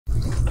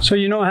So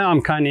you know how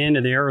I'm kind of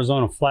into the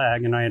Arizona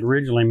flag, and I had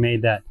originally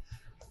made that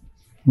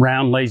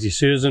round Lazy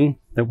Susan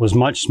that was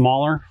much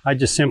smaller. I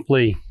just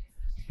simply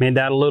made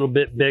that a little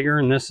bit bigger,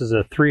 and this is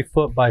a 3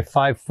 foot by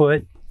 5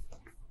 foot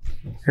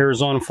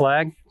Arizona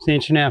flag. It's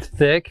an 1.5 inches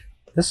thick.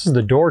 This is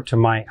the door to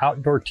my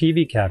outdoor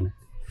TV cabinet.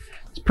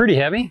 It's pretty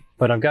heavy,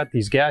 but I've got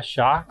these gas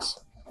shocks.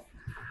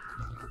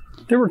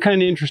 They were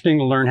kind of interesting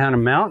to learn how to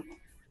mount,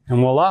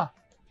 and voila,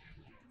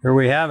 there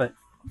we have it,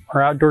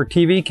 our outdoor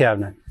TV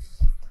cabinet.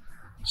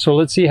 So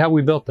let's see how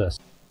we built this.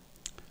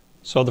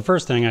 So the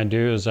first thing I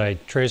do is I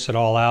trace it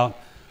all out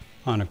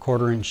on a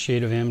 1/4 inch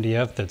sheet of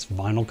MDF that's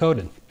vinyl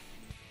coated.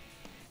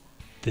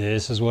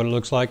 This is what it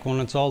looks like when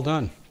it's all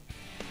done.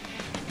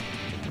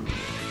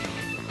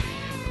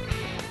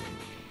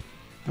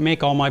 I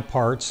make all my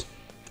parts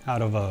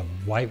out of a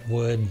white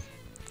wood,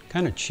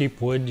 kind of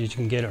cheap wood you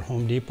can get at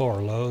Home Depot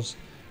or Lowe's.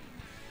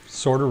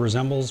 Sort of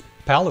resembles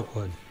pallet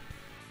wood.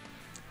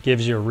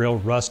 Gives you a real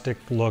rustic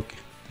look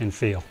and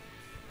feel.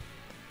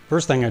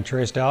 First thing I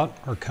traced out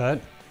or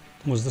cut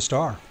was the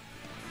star.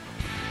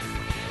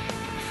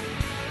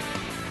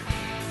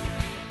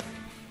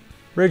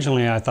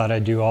 Originally I thought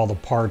I'd do all the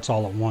parts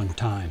all at one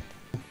time,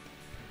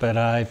 but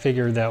I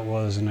figured that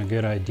wasn't a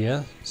good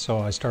idea, so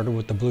I started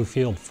with the blue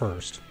field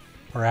first,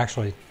 or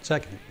actually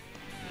second.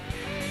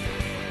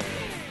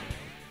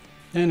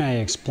 Then I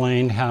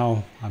explained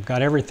how I've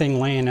got everything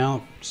laying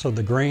out so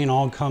the grain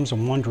all comes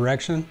in one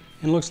direction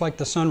and looks like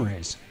the sun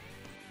rays.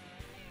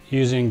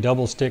 Using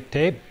double stick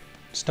tape,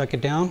 stuck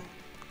it down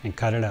and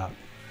cut it out.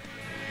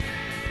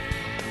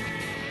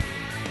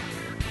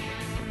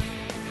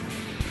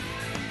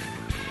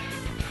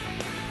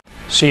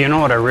 So you know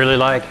what I really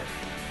like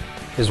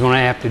is when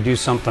I have to do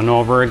something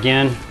over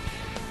again.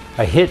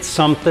 I hit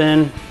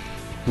something,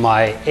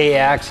 my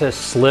A-axis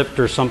slipped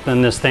or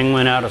something, this thing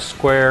went out of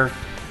square.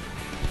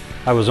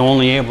 I was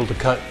only able to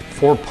cut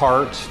 4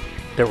 parts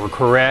that were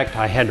correct.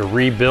 I had to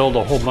rebuild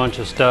a whole bunch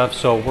of stuff,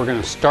 so we're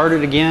gonna start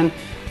it again.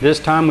 This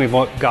time we've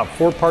got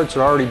 4 parts that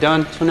are already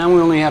done, so now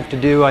we only have to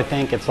do, I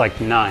think it's like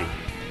 9.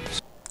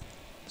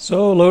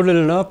 So loaded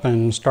it up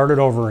and started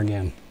over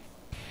again.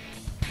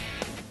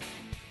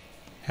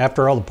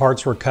 After all the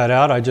parts were cut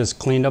out, I just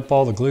cleaned up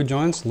all the glue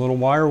joints, a little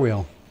wire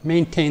wheel,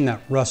 maintained that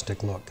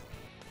rustic look.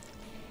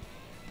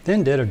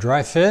 Then did a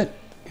dry fit,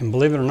 and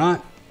believe it or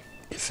not,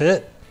 it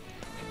fit.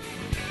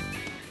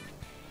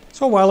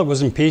 So while it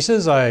was in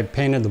pieces, I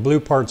painted the blue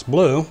parts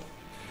blue,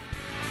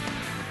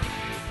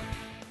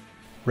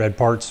 red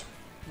parts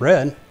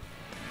red,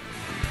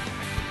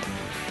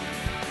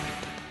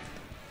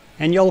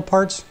 and yellow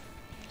parts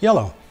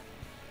yellow.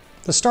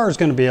 The star is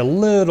going to be a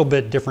little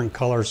bit different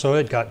color, so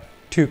it got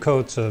 2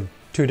 coats of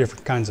 2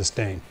 different kinds of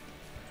stain.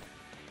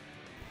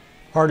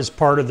 Hardest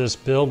part of this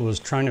build was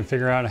trying to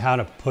figure out how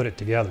to put it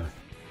together.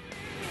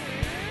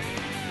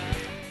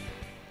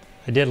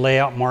 I did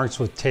layout marks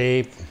with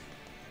tape,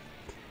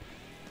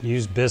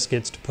 used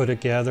biscuits to put it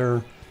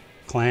together,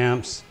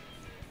 clamps.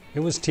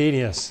 It was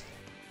tedious.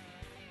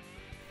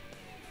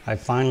 I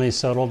finally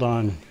settled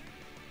on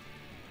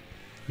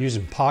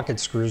using pocket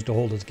screws to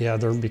hold it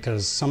together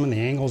because some of the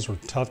angles were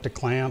tough to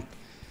clamp.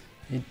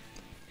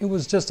 It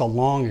was just a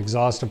long,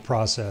 exhaustive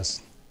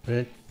process, but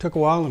it took a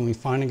while and we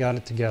finally got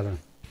it together.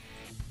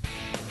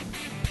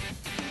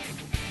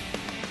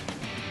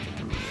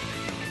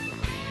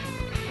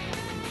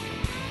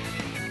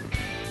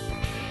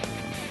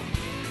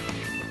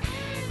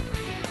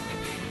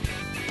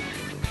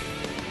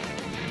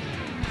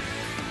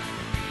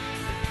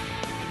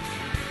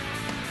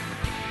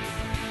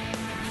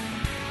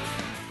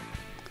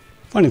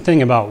 Funny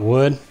thing about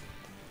wood,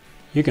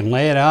 you can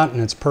lay it out and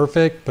it's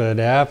perfect, but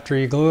after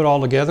you glue it all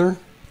together,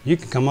 you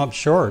can come up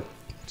short.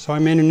 So I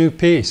made a new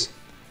piece.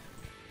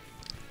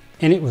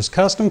 And it was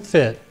custom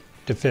fit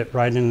to fit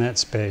right in that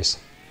space.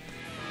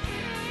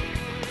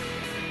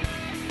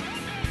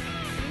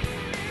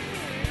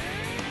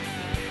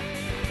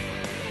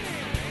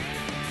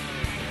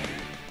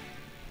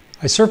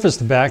 I surfaced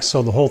the back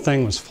so the whole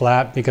thing was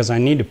flat because I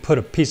need to put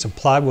a piece of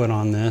plywood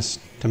on this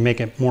to make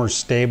it more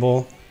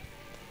stable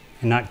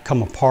and not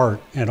come apart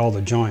at all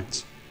the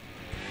joints.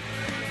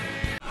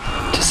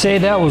 To say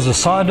that was a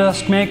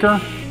sawdust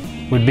maker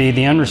would be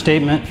the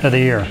understatement of the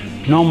year.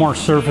 No more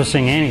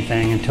surfacing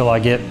anything until I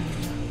get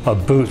a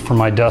boot for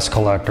my dust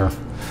collector.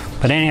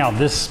 But anyhow,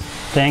 this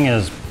thing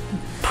is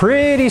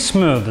pretty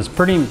smooth. It's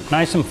pretty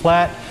nice and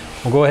flat.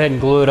 We'll go ahead and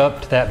glue it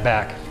up to that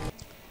back.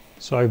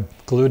 So I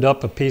glued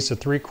up a piece of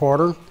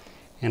 3/4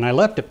 and I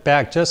left it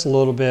back just a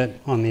little bit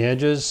on the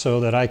edges so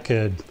that I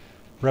could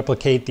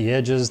replicate the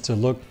edges to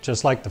look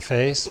just like the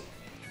face.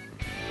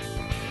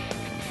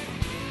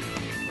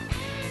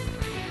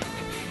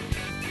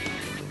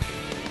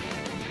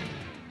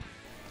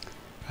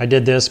 I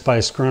did this by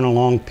screwing a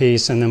long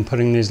piece and then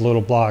putting these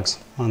little blocks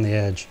on the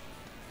edge,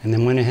 and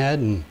then went ahead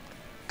and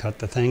cut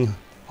the thing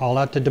all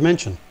out to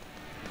dimension.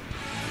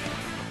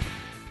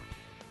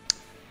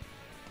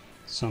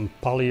 Some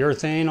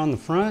polyurethane on the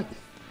front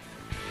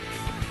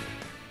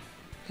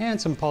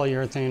and some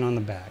polyurethane on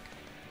the back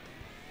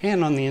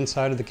and on the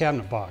inside of the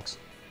cabinet box.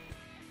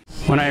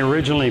 When I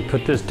originally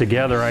put this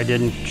together, I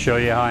didn't show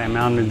you how I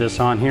mounted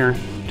this on here.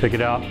 Took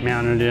it out,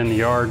 mounted it in the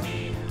yard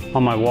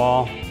on my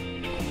wall.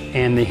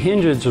 And the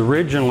hinges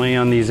originally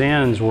on these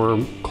ends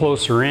were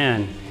closer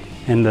in,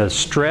 and the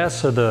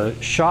stress of the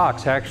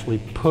shocks actually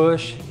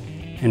pushed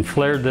and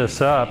flared this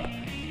up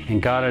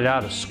and got it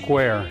out of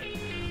square.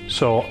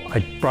 So I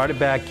brought it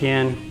back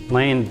in,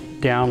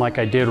 laying down like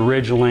I did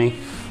originally,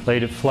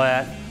 laid it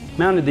flat,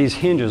 mounted these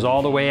hinges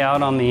all the way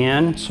out on the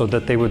end so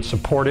that they would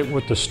support it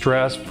with the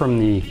stress from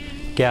the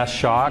gas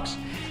shocks,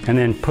 and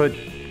then put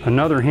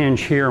another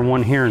hinge here and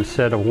one here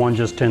instead of one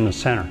just in the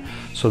center.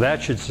 So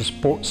that should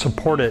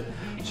support it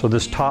so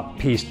this top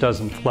piece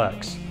doesn't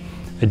flex.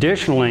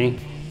 Additionally,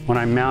 when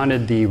I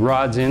mounted the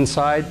rods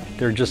inside,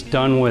 they're just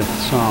done with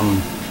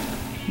some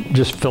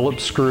just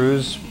Phillips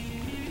screws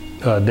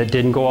that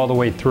didn't go all the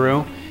way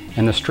through,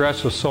 and the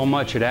stress was so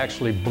much it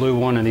actually blew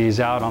one of these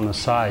out on the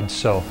side.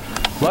 So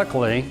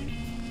luckily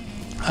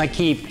I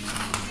keep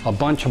a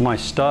bunch of my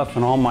stuff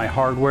and all my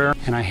hardware,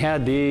 and I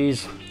had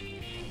these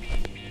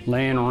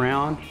laying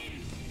around,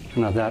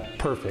 and that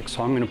perfect.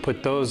 So I'm going to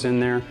put those in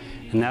there,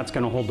 and that's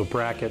going to hold the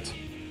brackets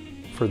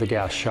for the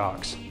gas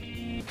shocks.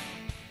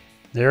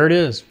 There it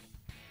is,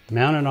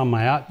 mounted on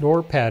my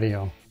outdoor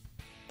patio.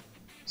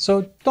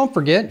 So don't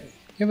forget,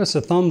 give us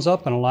a thumbs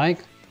up and a like,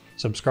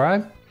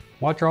 subscribe,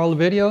 watch all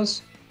the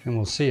videos, and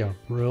we'll see you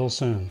real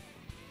soon.